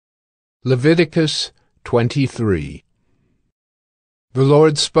Leviticus 23. The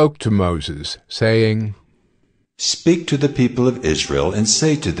Lord spoke to Moses, saying, Speak to the people of Israel and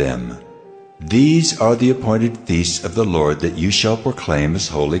say to them, These are the appointed feasts of the Lord that you shall proclaim as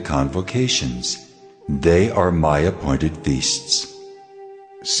holy convocations. They are my appointed feasts.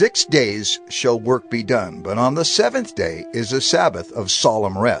 6 days shall work be done, but on the 7th day is a Sabbath of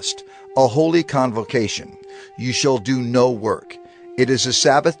solemn rest, a holy convocation. You shall do no work. It is a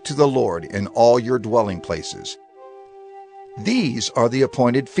Sabbath to the Lord in all your dwelling places. These are the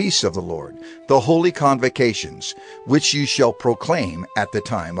appointed feasts of the Lord, the holy convocations, which you shall proclaim at the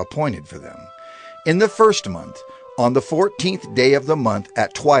time appointed for them. In the 1st month, on the 14th day of the month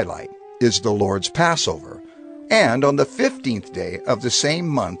at twilight, is the Lord's Passover, and on the 15th day of the same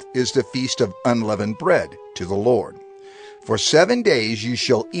month is the feast of unleavened bread to the Lord. For 7 days you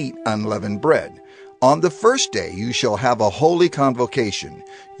shall eat unleavened bread. On the 1st day you shall have a holy convocation.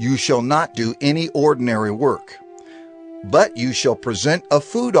 You shall not do any ordinary work. But you shall present a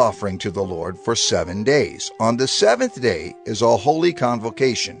food offering to the Lord for 7 days. On the 7th day is a holy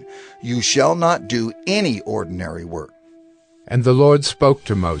convocation. You shall not do any ordinary work. And the Lord spoke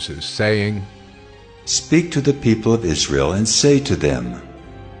to Moses, saying, Speak to the people of Israel and say to them,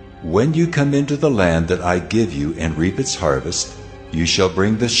 When you come into the land that I give you and reap its harvest, you shall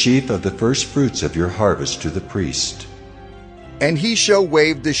bring the sheaf of the first fruits of your harvest to the priest. And he shall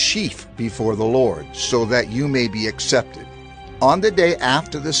wave the sheaf before the Lord, so that you may be accepted. On the day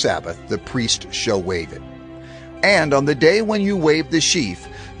after the Sabbath the priest shall wave it. And on the day when you wave the sheaf,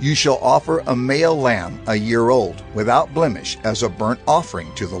 you shall offer a male lamb a year old, without blemish, as a burnt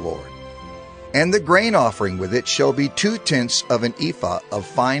offering to the Lord. And the grain offering with it shall be 2/10 of an ephah of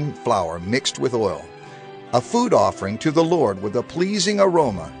fine flour mixed with oil, a food offering to the Lord with a pleasing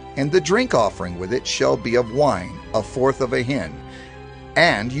aroma. And the drink offering with it shall be of wine, 1/4 of a hin.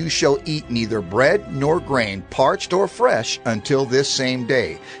 And you shall eat neither bread nor grain, parched or fresh, until this same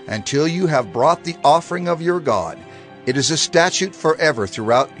day, until you have brought the offering of your God. It is a statute forever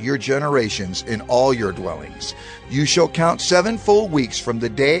throughout your generations in all your dwellings. You shall count 7 full weeks from the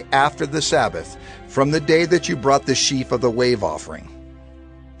day after the Sabbath, from the day that you brought the sheaf of the wave offering.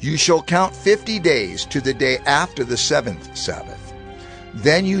 You shall count 50 days to the day after the 7th Sabbath.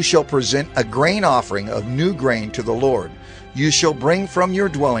 Then you shall present a grain offering of new grain to the Lord. You shall bring from your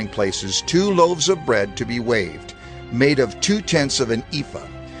dwelling places 2 loaves of bread to be waved, made of 2/10 of an ephah.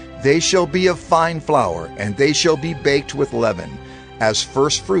 They shall be of fine flour, and they shall be baked with leaven, as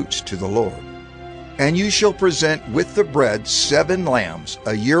first fruits to the Lord. And you shall present with the bread 7 lambs,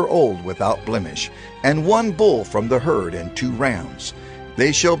 a year old without blemish, and 1 bull from the herd, and 2 rams.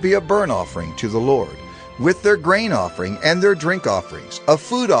 They shall be a burnt offering to the Lord, with their grain offering and their drink offerings, a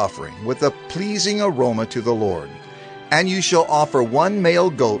food offering with a pleasing aroma to the Lord. And you shall offer 1 male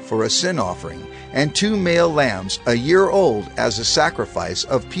goat for a sin offering, and 2 male lambs a year old as a sacrifice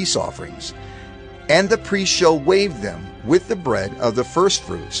of peace offerings. And the priest shall wave them with the bread of the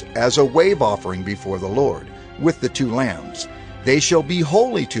firstfruits as a wave offering before the Lord, with the 2 lambs. They shall be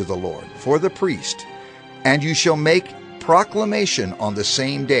holy to the Lord for the priest. And you shall make proclamation on the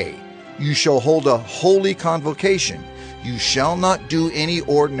same day. You shall hold a holy convocation. You shall not do any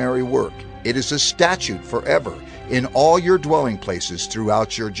ordinary work. It is a statute forever in all your dwelling places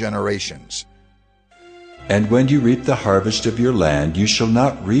throughout your generations. And when you reap the harvest of your land, you shall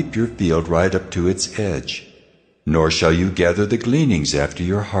not reap your field right up to its edge, nor shall you gather the gleanings after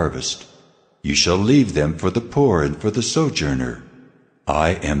your harvest. You shall leave them for the poor and for the sojourner.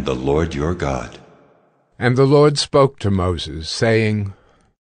 I am the Lord your God. And the Lord spoke to Moses, saying,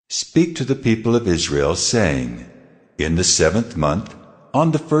 Speak to the people of Israel, saying, In the 7th month,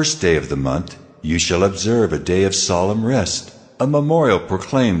 on the 1st day of the month, you shall observe a day of solemn rest, a memorial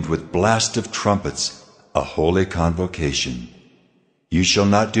proclaimed with blast of trumpets, a holy convocation. You shall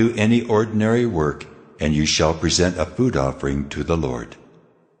not do any ordinary work, and you shall present a food offering to the Lord.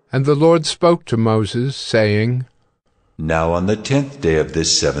 And the Lord spoke to Moses, saying, Now on the 10th day of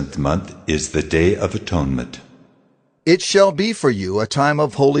this 7th month is the Day of Atonement. It shall be for you a time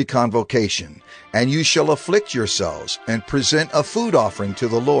of holy convocation, and you shall afflict yourselves, and present a food offering to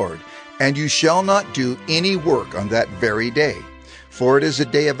the Lord, and you shall not do any work on that very day. For it is a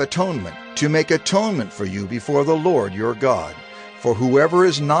day of atonement, to make atonement for you before the Lord your God. For whoever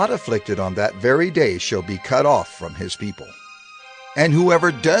is not afflicted on that very day shall be cut off from his people. And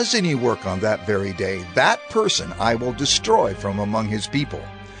whoever does any work on that very day, that person I will destroy from among his people.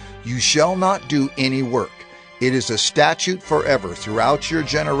 You shall not do any work. It is a statute forever throughout your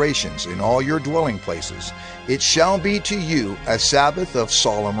generations in all your dwelling places. It shall be to you a Sabbath of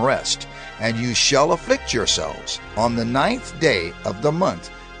solemn rest, and you shall afflict yourselves. On the 9th day of the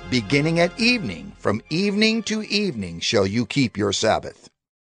month Beginning at evening, from evening to evening shall you keep your Sabbath.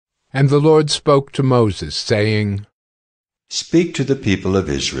 And the Lord spoke to Moses, saying, Speak to the people of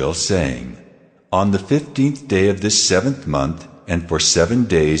Israel, saying, On the 15th day of this 7th month, and for 7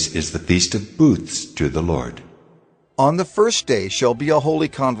 days is the Feast of Booths to the Lord. On the first day shall be a holy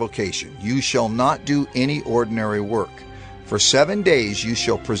convocation. You shall not do any ordinary work. For 7 days you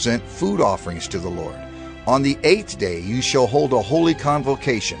shall present food offerings to the Lord. On the 8th day you shall hold a holy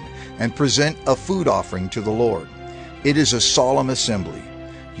convocation and present a food offering to the Lord. It is a solemn assembly.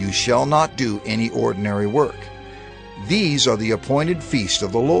 You shall not do any ordinary work. These are the appointed feasts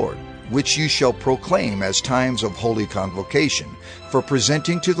of the Lord, which you shall proclaim as times of holy convocation, for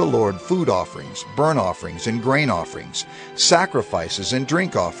presenting to the Lord food offerings, burnt offerings, and grain offerings, sacrifices and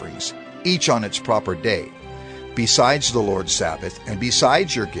drink offerings, each on its proper day. Besides the Lord's Sabbath, and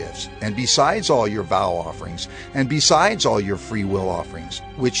besides your gifts, and besides all your vow offerings, and besides all your free will offerings,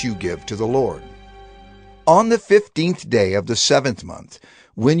 which you give to the Lord. On the 15th day of the 7th month,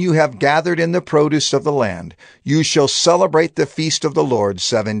 when you have gathered in the produce of the land, you shall celebrate the feast of the Lord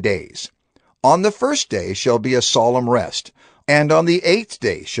 7 days. On the first day shall be a solemn rest, and on the 8th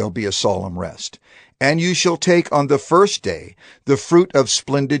day shall be a solemn rest. And you shall take on the first day the fruit of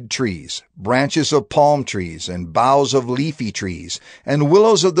splendid trees, branches of palm trees, and boughs of leafy trees, and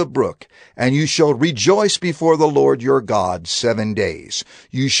willows of the brook, and you shall rejoice before the Lord your God 7 days.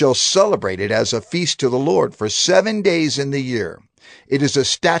 You shall celebrate it as a feast to the Lord for 7 days in the year. It is a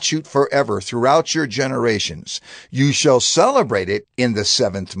statute forever throughout your generations. You shall celebrate it in the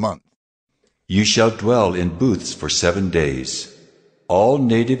 7th month. You shall dwell in booths for 7 days. All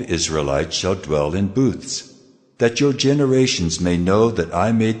native Israelites shall dwell in booths, that your generations may know that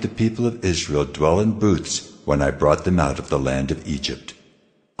I made the people of Israel dwell in booths when I brought them out of the land of Egypt.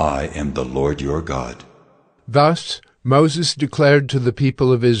 I am the Lord your God. Thus Moses declared to the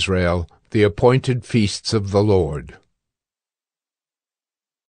people of Israel the appointed feasts of the Lord.